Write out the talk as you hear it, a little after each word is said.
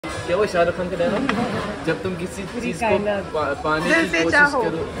क्या वो शाहरुख खान का डायलॉग, जब तुम किसी चीज को पाने की कोशिश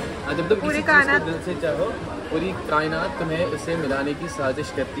करो, जब तुम किसी चीज को दिल से चाहो, पूरी कायनात तुम्हें उसे मिलाने की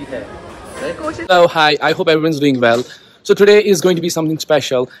साजिश करती है. Hello, hi. I hope everyone's doing well. So today is going to be something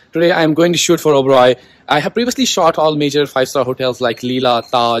special. Today I am going to shoot for Oberoi. I have previously shot all major 5-star hotels like Leela,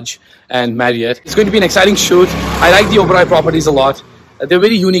 Taj and Marriott. It's going to be an exciting shoot. I like the Oberoi properties a lot. They're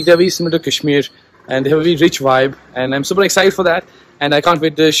very unique, they're very similar to Kashmir and they have a very rich vibe and I'm super excited for that and I can't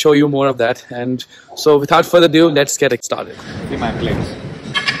wait to show you more of that. And so without further ado, let's get it started. See my plates.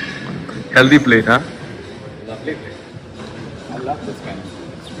 Healthy plate, huh? Lovely plate. I love this kind of food.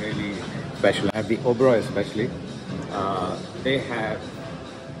 It's really special. I have the Oberoi especially. They have,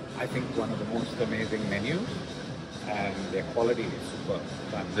 I think, one of the most amazing menus and their quality is superb.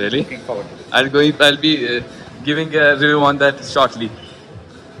 So I'm really looking forward to this. I'll be giving a review on that shortly.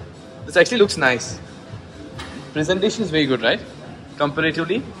 This actually looks nice. Presentation is very good, right?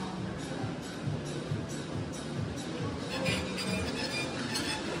 Comparatively.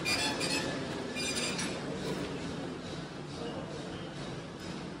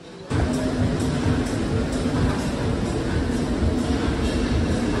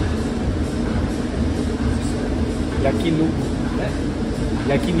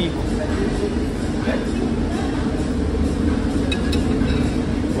 Yakiniku.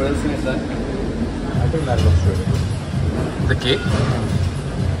 What else is that? I think that looks good. The cake?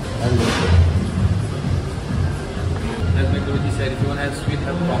 As my Guruji said, if you want to have sweet,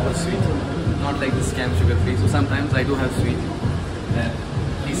 have proper sweet. Not like the scam sugar free. So sometimes I do have sweet. And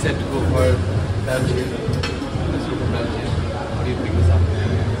he said to go for Belgian. Let's go for Belgian. How do you pick this up?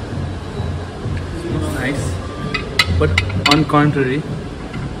 It looks nice. But on contrary,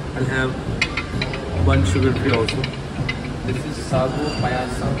 I'll have one sugar free also. This is Sago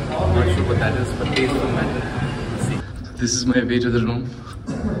Payasa. I'm not sure what that is, but taste will matter. Let's see. This is my way to the room.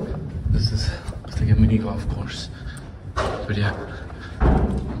 This is like a mini golf course. But yeah,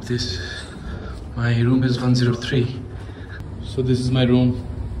 my room is 103. So this is my room.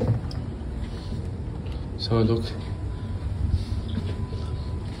 So look.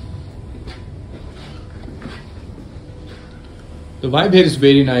 The vibe here is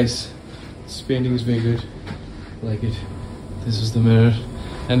very nice. This painting is very good. I like it. This is the mirror.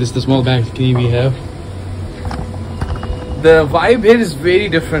 And this is the small balcony we have. The vibe here is very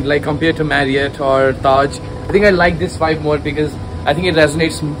different, like compared to Marriott or Taj. I think I like this vibe more because I think it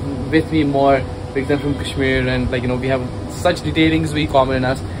resonates with me more because I'm from Kashmir and like, you know, we have such detailing is very common in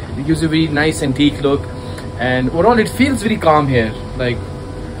us. It gives a very nice antique look and overall it feels very calm here. Like,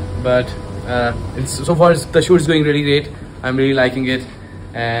 but so far the shoot is going really great. I'm really liking it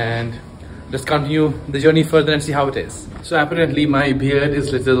and let's continue the journey further and see how it is. So apparently my beard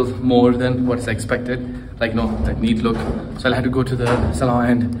is little more than what's expected, like that neat look. So I'll have to go to the salon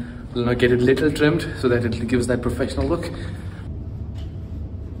and get it little trimmed so that it gives that professional look.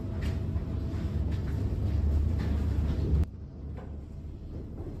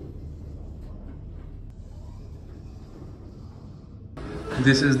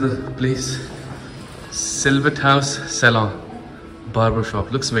 This is the place. Silvet House Salon Barber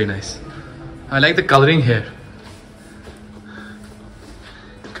Shop. Looks very nice. I like the coloring here.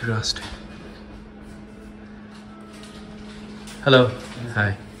 Crust. Hello.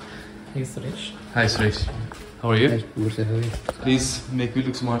 Hi. Hey Suresh. Hi Suresh. How are you? Good, how are you? Please make me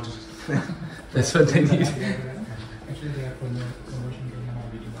look smart. That's what they need. Actually, they are for the conversion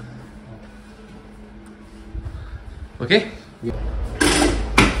video. Okay? Yeah.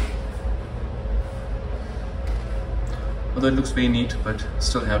 Although it looks very neat, but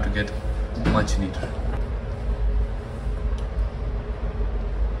still have to get much neater.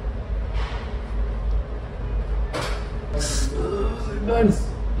 It burns.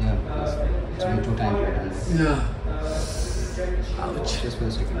 Yeah, it's been 2 times. Yeah. Ouch. Just for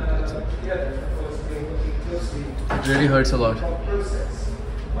the second. It really hurts a lot.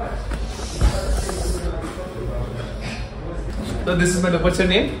 So this is my look. What's your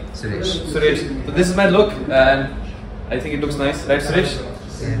name? Suresh. Suresh. So this is my look and I think it looks nice, right Suresh?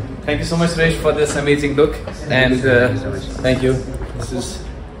 Yeah. Thank you so much Suresh for this amazing look and thank you. This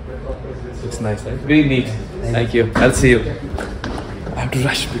looks nice, right? Very neat. Thank you. I'll see you. I have to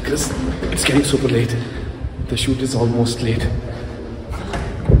rush because it's getting super late. The shoot is almost late.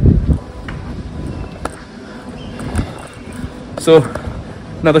 So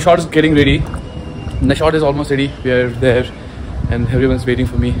now the shot is getting ready. The shot is almost ready. We are there and everyone's waiting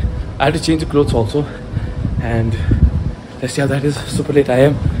for me. I have to change the clothes also and let's see how that is. Super late I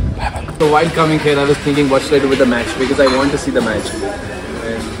am. Bye bye. So while coming here I was thinking what should I do with the match because I want to see the match.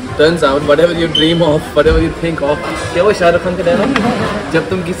 And turns out whatever you dream of, whatever you think of, क्या वो शाहरुख खान का dialogue, जब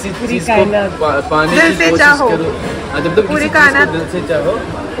तुम किसी चीज को पाने की कोशिश करो, जब तुम किसी चीज को दिल से चाहो,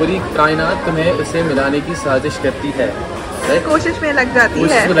 पूरी कायनात तुम्हें उसे मिलाने की साजिश करती है, कोशिश में लग जाती है,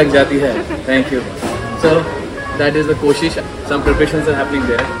 कोशिश में लग जाती है. Thank you. So that is the कोशिश. Some preparations are happening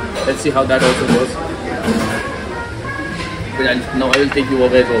there. Let's see how that also goes. But now I will take you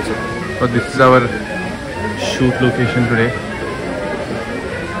over it also. So this is our shoot location today.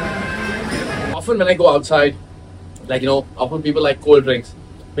 Often when I go outside, like often people like cold drinks,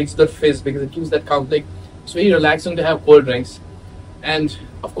 mixed with fizz because it gives that conflict. It's very relaxing to have cold drinks, and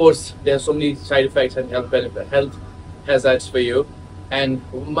of course there are so many side effects and health hazards for you. And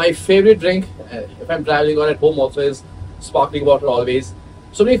my favorite drink, if I'm traveling or at home also, is sparkling water always.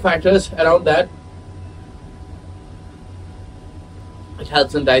 So many factors around that. It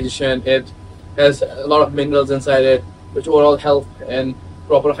helps in digestion. It has a lot of minerals inside it, which overall help in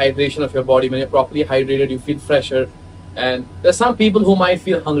proper hydration of your body. When you're properly hydrated, you feel fresher. And there's some people who might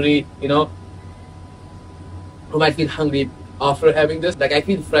feel hungry, who might feel hungry after having this. Like I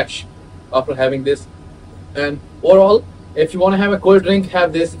feel fresh after having this. And overall, if you want to have a cold drink,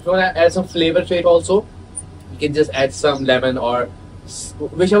 have this. If you want to add some flavor to it also, you can just add some lemon or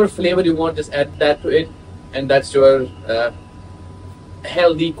whichever flavor you want, just add that to it. And that's your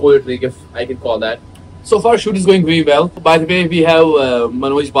healthy cold drink, if I can call that. So far, shoot is going very well. By the way, we have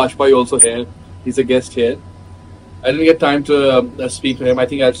Manoj Bajpayee also here. He's a guest here. I didn't get time to speak to him. I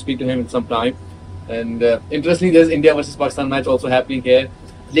think I'll speak to him in some time. And interestingly, there's India versus Pakistan match also happening here.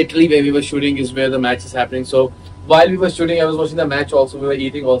 Literally, where we were shooting is where the match is happening. So while we were shooting, I was watching the match also. We were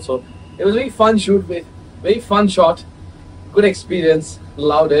eating also. It was a very fun shoot, very fun shot. Good experience.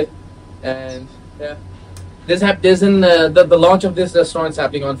 Loved it. And yeah. The launch of this restaurant is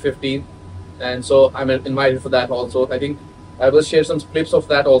happening on 15th, and so I'm invited for that also. I think I will share some clips of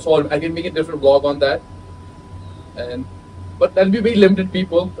that also, or I can make a different vlog on that. But that'll be very limited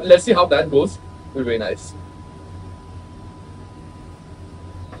people. Let's see how that goes. It'll be very nice.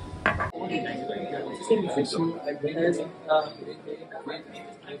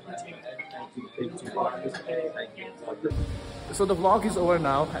 So the vlog is over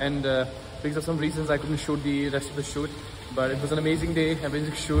now, and because of some reasons I couldn't shoot the rest of the shoot, but it was an amazing day,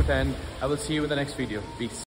 amazing shoot, and I will see you in the next video. Peace.